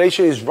if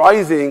inflation is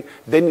rising,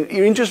 then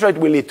interest rate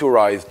will need to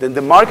rise, then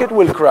the market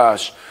will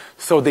crash.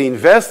 So the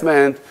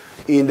investment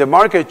in the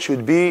market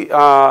should be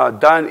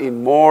done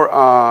in more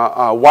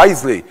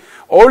wisely.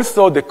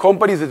 Also, the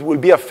companies that will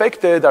be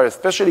affected are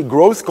especially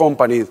growth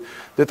companies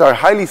that are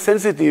highly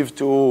sensitive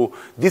to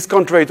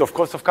discount rate of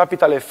cost of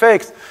capital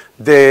effects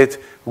that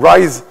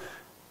rise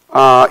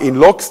in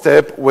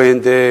lockstep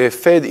when the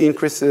Fed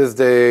increases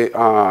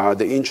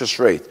the interest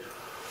rate.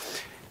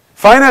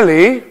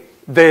 Finally,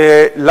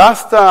 the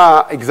last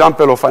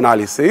example of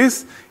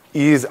analysis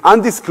is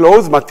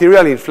undisclosed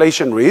material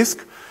inflation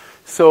risk.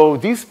 So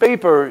this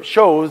paper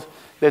shows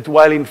that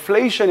while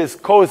inflation has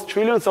caused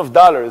trillions of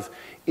dollars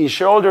in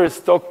shareholders'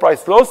 stock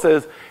price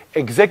losses,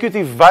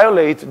 executives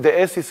violate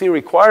the SEC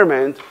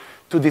requirement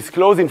to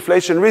disclose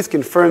inflation risk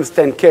in firms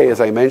 10K, as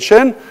I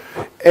mentioned.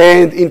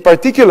 And in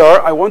particular,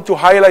 I want to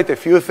highlight a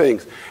few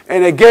things.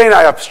 And again,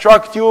 I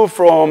abstract you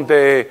from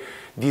the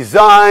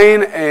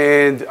design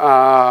and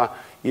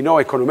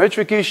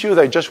econometric issues.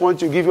 I just want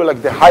to give you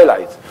like the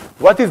highlights.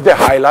 What is the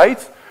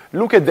highlights?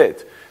 Look at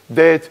that.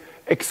 That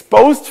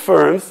exposed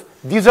firms,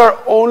 these are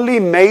only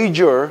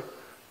major,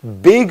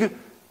 big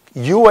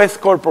US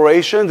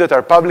corporations that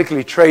are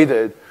publicly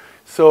traded.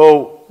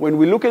 So when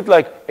we look at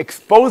like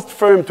exposed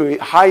firm to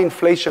high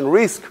inflation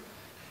risk,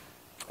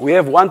 we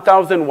have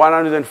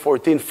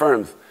 1,114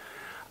 firms.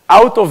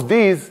 Out of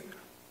these,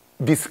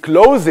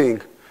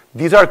 disclosing,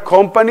 these are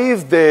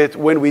companies that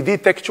when we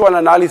did textual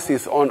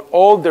analysis on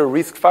all the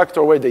risk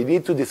factor where they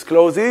need to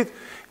disclose it,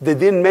 they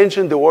didn't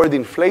mention the word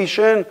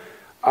inflation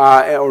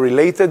or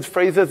related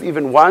phrases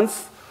even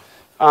once.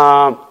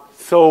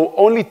 So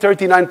only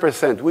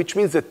 39%, which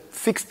means that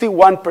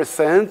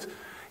 61%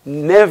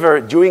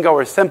 never, during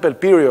our sample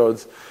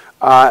periods,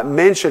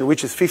 mentioned,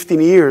 which is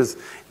 15 years,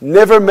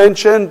 never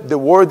mentioned the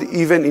word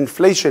even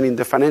inflation in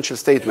the financial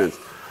statements.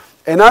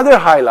 Another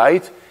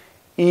highlight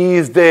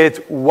is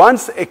that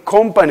once a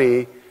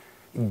company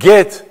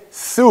gets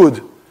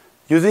sued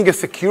using a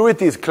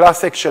securities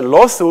class action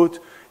lawsuit,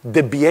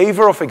 the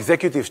behavior of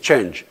executives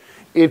change.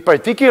 In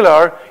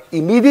particular,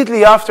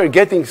 immediately after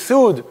getting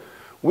sued,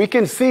 we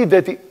can see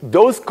that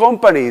those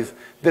companies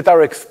that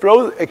are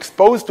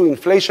exposed to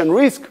inflation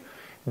risk,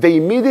 they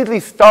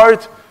immediately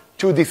start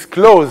to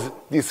disclose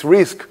this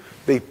risk.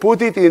 They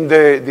put it in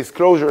the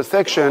disclosure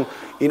section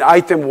in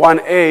item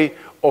 1A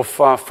of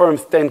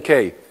firms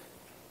 10K.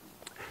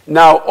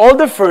 Now, all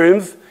the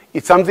firms,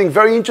 it's something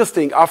very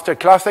interesting. After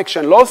class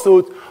action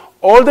lawsuit,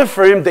 all the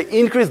firms, they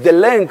increase the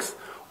length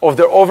of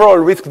their overall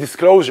risk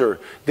disclosure.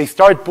 They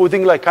start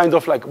putting like kind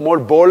of like more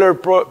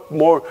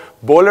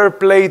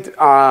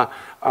boilerplate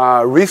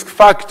risk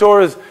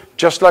factors,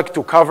 just like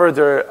to cover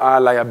their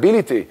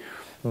liability.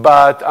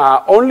 But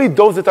only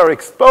those that are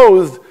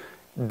exposed,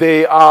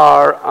 they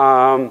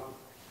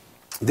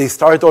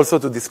start also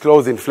to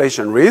disclose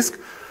inflation risk.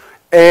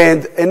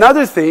 And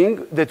another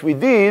thing that we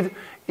did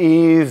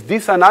is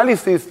this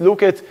analysis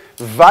look at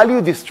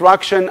value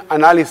destruction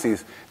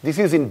analysis. This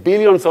is in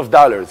billions of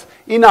dollars.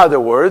 In other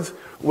words,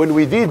 when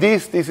we did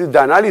this is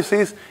the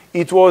analysis,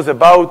 it was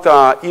about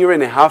a year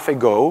and a half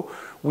ago.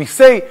 We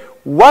say,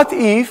 what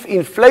if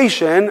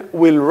inflation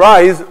will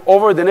rise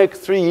over the next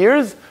 3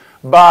 years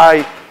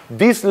by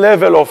this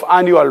level of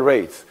annual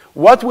rates?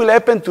 What will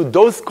happen to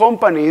those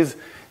companies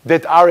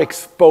that are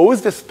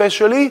exposed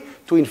especially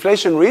to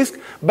inflation risk,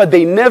 but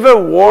they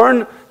never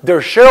warn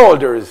their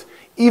shareholders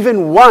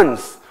even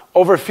once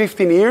over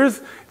 15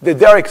 years that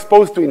they are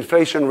exposed to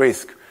inflation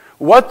risk?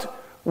 What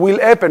will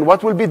happen?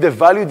 What will be the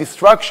value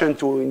destruction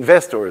to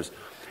investors?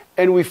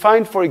 And we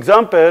find, for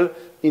example,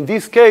 in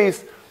this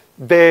case,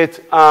 that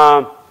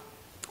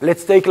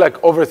let's take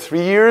like over 3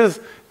 years,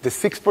 the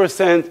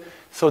 6%.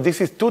 So this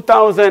is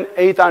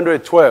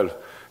 2,812.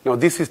 Now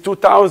this is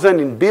 2,000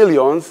 in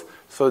billions.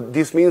 So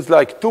this means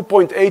like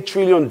 $2.8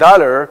 trillion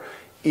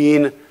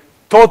in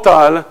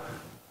total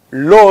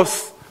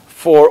loss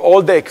for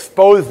all the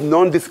exposed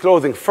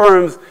non-disclosing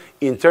firms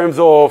in terms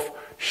of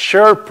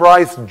share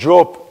price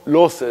drop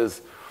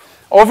losses.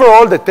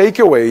 Overall, the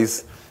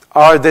takeaways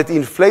are that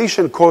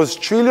inflation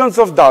caused trillions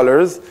of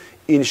dollars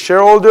in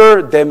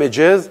shareholder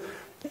damages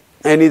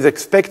and is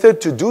expected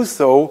to do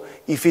so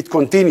if it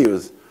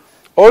continues.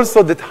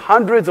 Also, that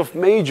hundreds of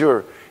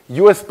major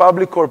US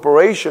public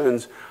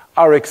corporations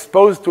are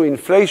exposed to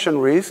inflation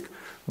risk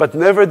but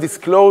never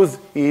disclose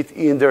it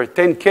in their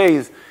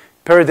 10Ks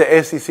per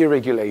the SEC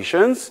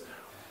regulations.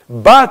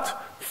 But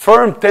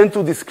firms tend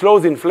to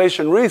disclose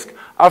inflation risk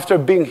after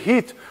being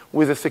hit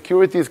with a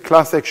securities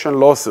class action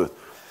lawsuit.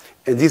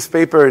 And this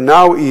paper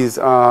now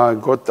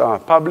got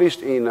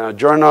published in a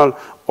Journal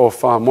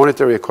of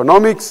Monetary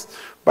Economics,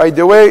 by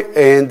the way.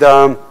 And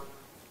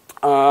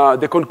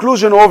the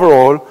conclusion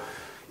overall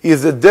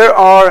is that there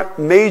are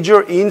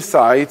major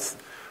insights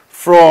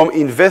from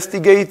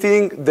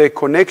investigating the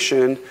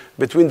connection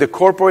between the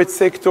corporate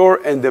sector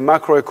and the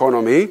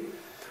macroeconomy.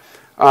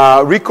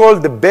 Recall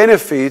the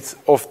benefits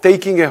of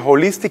taking a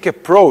holistic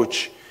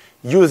approach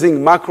using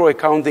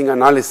macroaccounting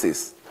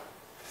analysis.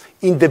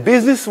 In the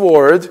business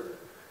world,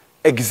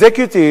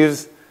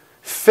 executives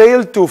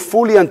fail to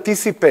fully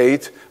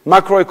anticipate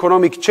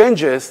macroeconomic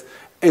changes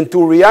and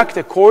to react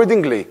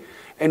accordingly.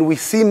 And we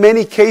see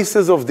many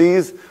cases of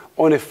these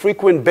on a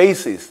frequent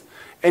basis.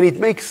 And it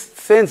makes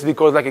sense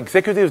because like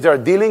executives, they are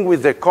dealing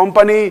with the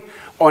company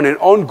on an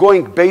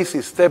ongoing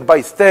basis, step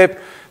by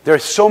step. There are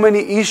so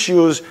many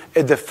issues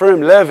at the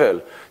firm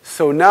level.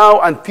 So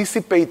now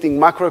anticipating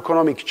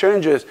macroeconomic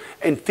changes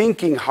and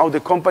thinking how the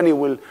company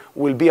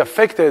will be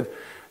affected.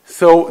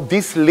 So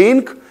this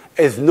link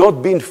has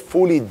not been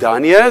fully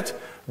done yet,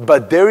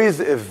 but there is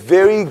a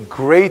very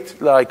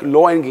great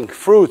low-hanging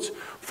fruit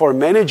for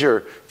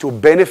manager to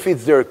benefit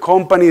their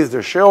companies,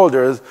 their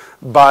shareholders,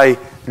 by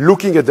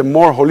looking at the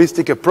more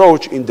holistic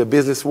approach in the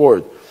business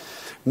world.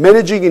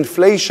 Managing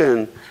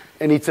inflation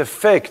and its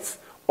effects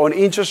on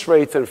interest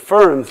rates and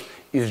firms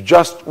is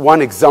just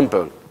one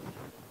example.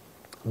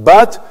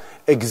 But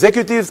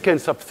executives can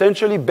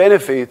substantially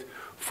benefit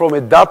from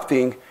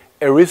adopting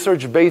a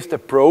research-based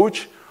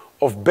approach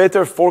of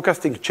better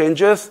forecasting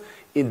changes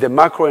in the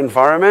macro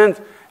environment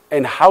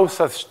and how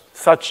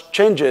such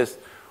changes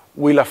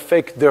will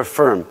affect their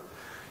firm.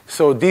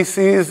 So this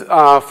is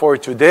for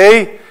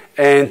today,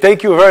 and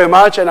thank you very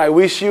much, and I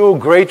wish you a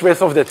great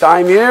rest of the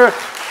time here.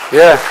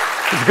 Yeah,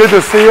 it's good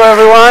to see you,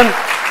 everyone.